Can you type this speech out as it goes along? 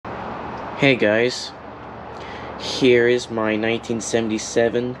Hey guys, here is my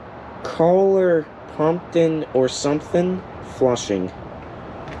 1977 Kohler, Pompton or something flushing.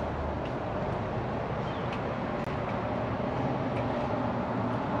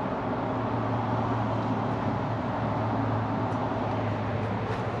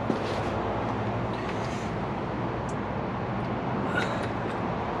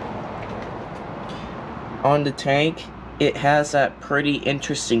 On the tank, it has that pretty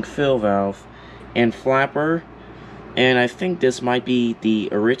interesting fill valve and flapper, and I think this might be the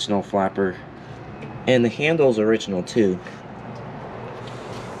original flapper, and the handle's original too.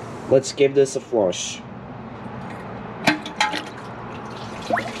 Let's give this a flush.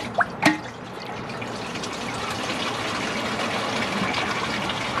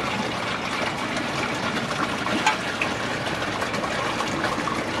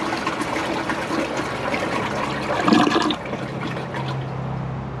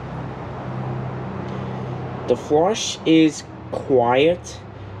 The flush is quiet,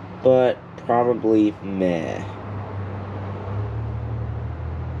 but probably meh.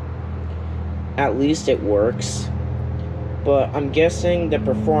 At least it works, but I'm guessing the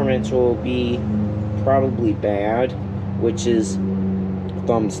performance will be probably bad, which is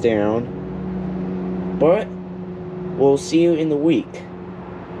thumbs down. But we'll see you in the week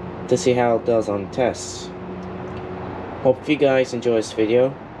to see how it does on tests. Hope you guys enjoy this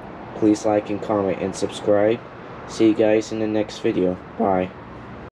video. Please like and comment and subscribe. See you guys in the next video. Bye.